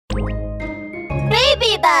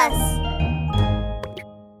Baby Bus!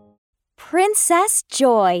 Princess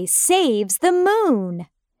Joy saves the moon.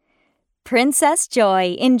 Princess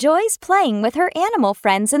Joy enjoys playing with her animal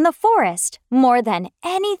friends in the forest more than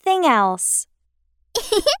anything else.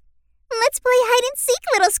 Let's play hide and seek,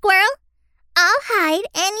 little squirrel. I'll hide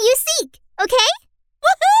and you seek, okay?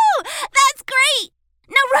 Woohoo! That's great!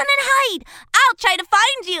 Now run and hide. I'll try to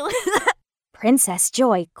find you. Princess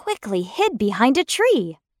Joy quickly hid behind a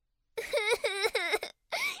tree.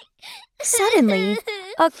 Suddenly,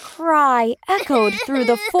 a cry echoed through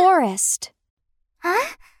the forest.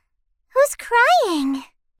 Huh? Who's crying?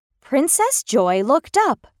 Princess Joy looked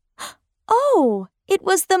up. Oh, it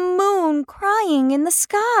was the moon crying in the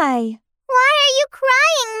sky. Why are you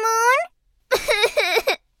crying, Moon?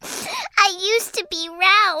 I used to be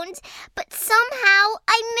round, but somehow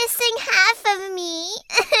I'm missing half of me.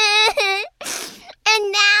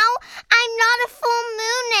 And now I'm not a full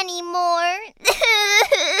moon anymore.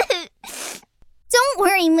 Don't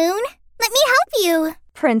worry, Moon. Let me help you.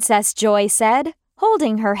 Princess Joy said,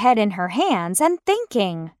 holding her head in her hands and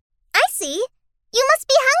thinking. I see. You must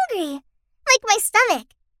be hungry. Like my stomach.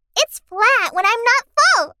 It's flat when I'm not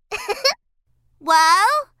full.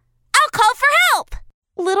 Well, I'll call for help.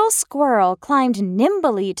 Little Squirrel climbed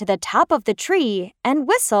nimbly to the top of the tree and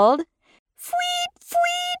whistled, "Fweet,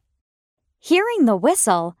 fweet." Hearing the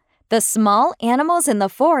whistle, the small animals in the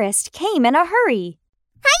forest came in a hurry.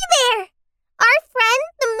 Hi there! Our friend,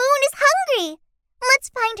 the moon, is hungry. Let's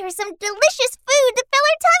find her some delicious food to fill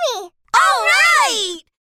her tummy. All right!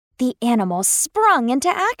 The animals sprung into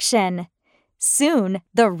action. Soon,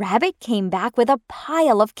 the rabbit came back with a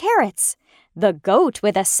pile of carrots, the goat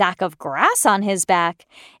with a sack of grass on his back,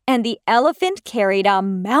 and the elephant carried a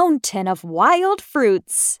mountain of wild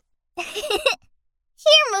fruits.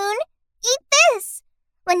 Here, Moon, eat this.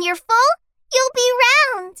 When you're full, you'll be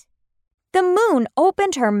round. The moon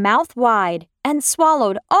opened her mouth wide and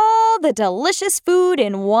swallowed all the delicious food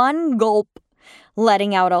in one gulp,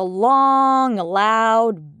 letting out a long,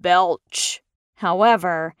 loud belch.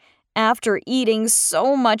 However, after eating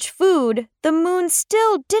so much food, the moon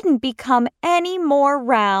still didn't become any more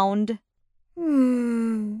round.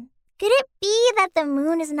 Could it be that the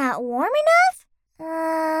moon is not warm enough?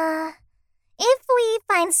 If we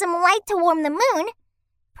find some light to warm the moon,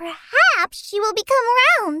 perhaps she will become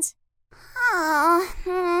round.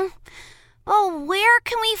 Oh, where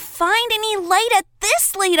can we find any light at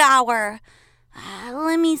this late hour?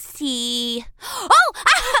 Let me see. Oh,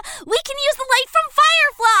 we can use the light from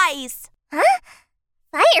fireflies. Huh?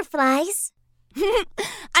 Fireflies?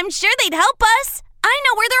 I'm sure they'd help us. I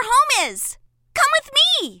know where their home is. Come with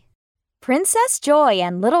me. Princess Joy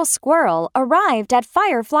and Little Squirrel arrived at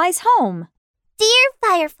Firefly's home. Dear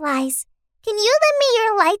Fireflies, can you lend me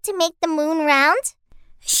your light to make the moon round?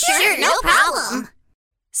 Sure, no problem.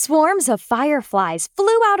 Swarms of fireflies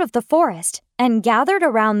flew out of the forest and gathered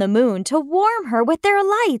around the moon to warm her with their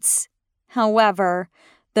lights. However,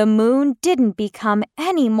 the moon didn't become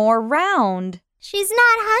any more round. She's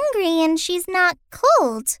not hungry and she's not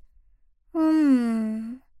cold.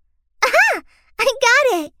 Aha! I got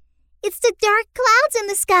it! It's the dark clouds in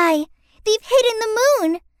the sky. They've hidden the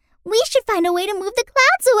moon. We should find a way to move the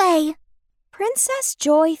clouds away. Princess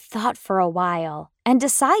Joy thought for a while and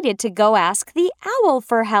decided to go ask the owl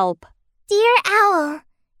for help. Dear owl,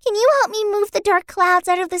 can you help me move the dark clouds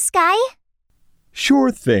out of the sky?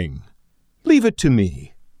 Sure thing. Leave it to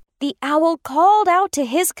me. The owl called out to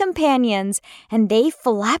his companions, and they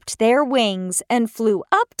flapped their wings and flew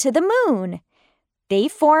up to the moon. They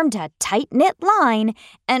formed a tight-knit line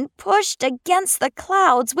and pushed against the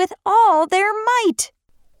clouds with all their might,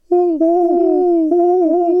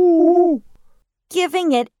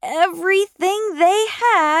 giving it everything they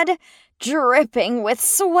had. Dripping with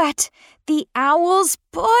sweat, the owls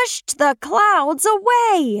pushed the clouds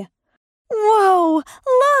away. Whoa,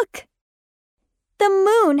 look! The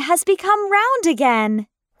moon has become round again.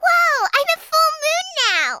 Wow, I